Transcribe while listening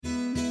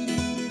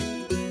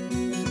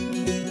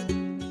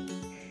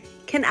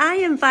can I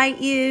invite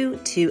you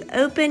to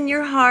open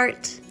your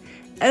heart,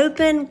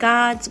 open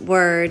God's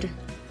Word,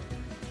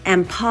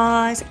 and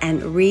pause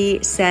and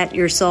reset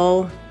your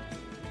soul?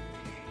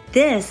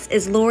 This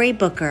is Lori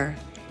Booker,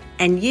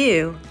 and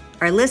you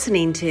are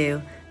listening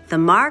to the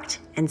Marked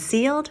and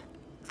Sealed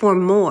for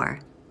More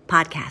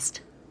podcast.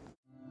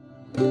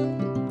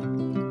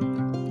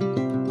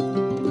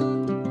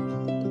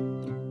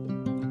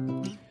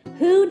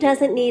 Who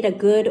doesn't need a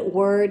good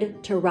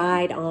word to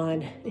ride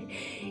on?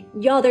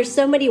 Y'all, there's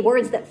so many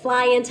words that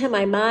fly into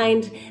my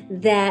mind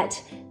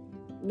that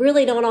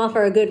really don't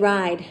offer a good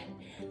ride.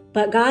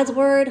 But God's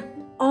word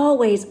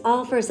always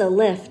offers a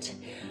lift,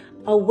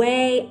 a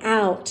way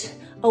out,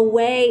 a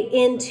way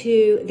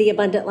into the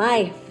abundant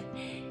life.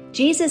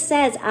 Jesus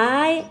says,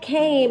 I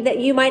came that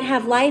you might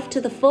have life to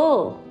the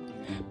full.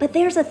 But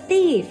there's a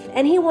thief,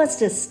 and he wants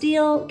to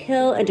steal,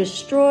 kill, and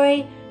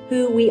destroy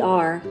who we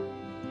are.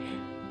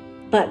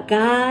 But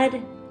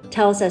God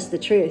tells us the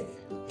truth.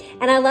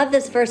 And I love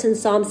this verse in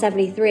Psalm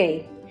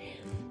 73.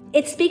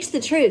 It speaks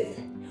the truth.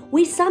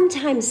 We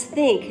sometimes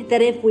think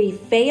that if we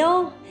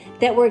fail,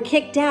 that we're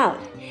kicked out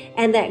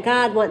and that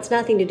God wants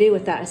nothing to do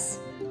with us.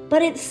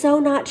 But it's so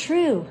not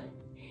true.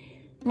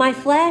 My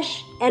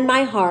flesh and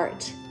my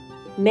heart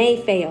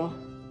may fail.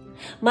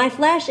 My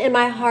flesh and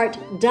my heart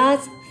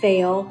does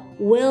fail,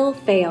 will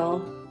fail.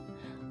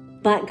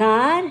 But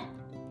God,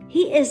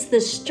 He is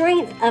the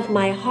strength of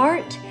my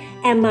heart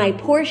and my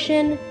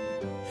portion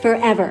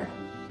forever.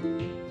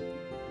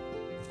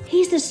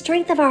 He's the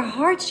strength of our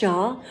hearts,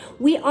 y'all.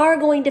 We are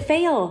going to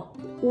fail.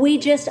 We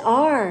just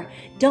are.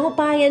 Don't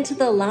buy into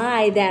the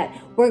lie that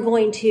we're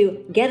going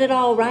to get it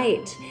all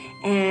right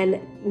and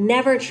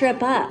never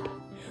trip up.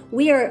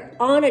 We are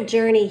on a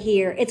journey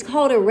here. It's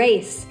called a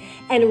race.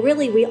 And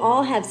really, we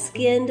all have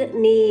skinned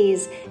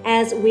knees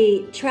as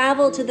we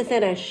travel to the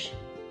finish.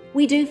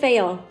 We do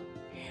fail,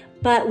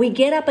 but we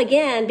get up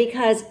again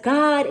because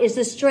God is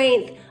the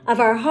strength of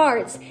our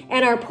hearts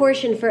and our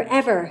portion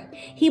forever.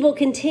 He will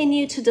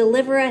continue to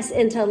deliver us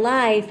into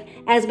life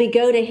as we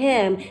go to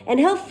Him, and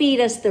He'll feed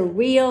us the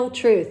real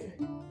truth.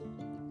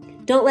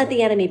 Don't let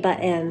the enemy butt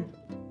in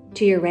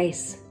to your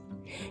race.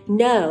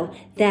 Know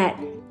that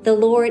the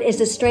Lord is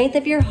the strength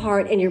of your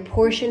heart and your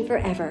portion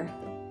forever.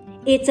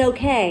 It's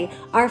okay.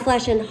 Our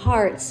flesh and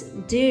hearts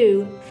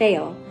do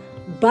fail,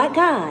 but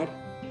God,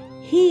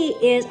 He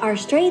is our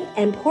strength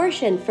and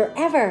portion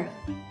forever.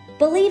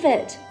 Believe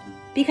it,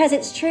 because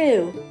it's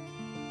true.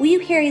 Will you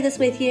carry this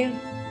with you?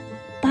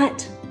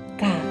 But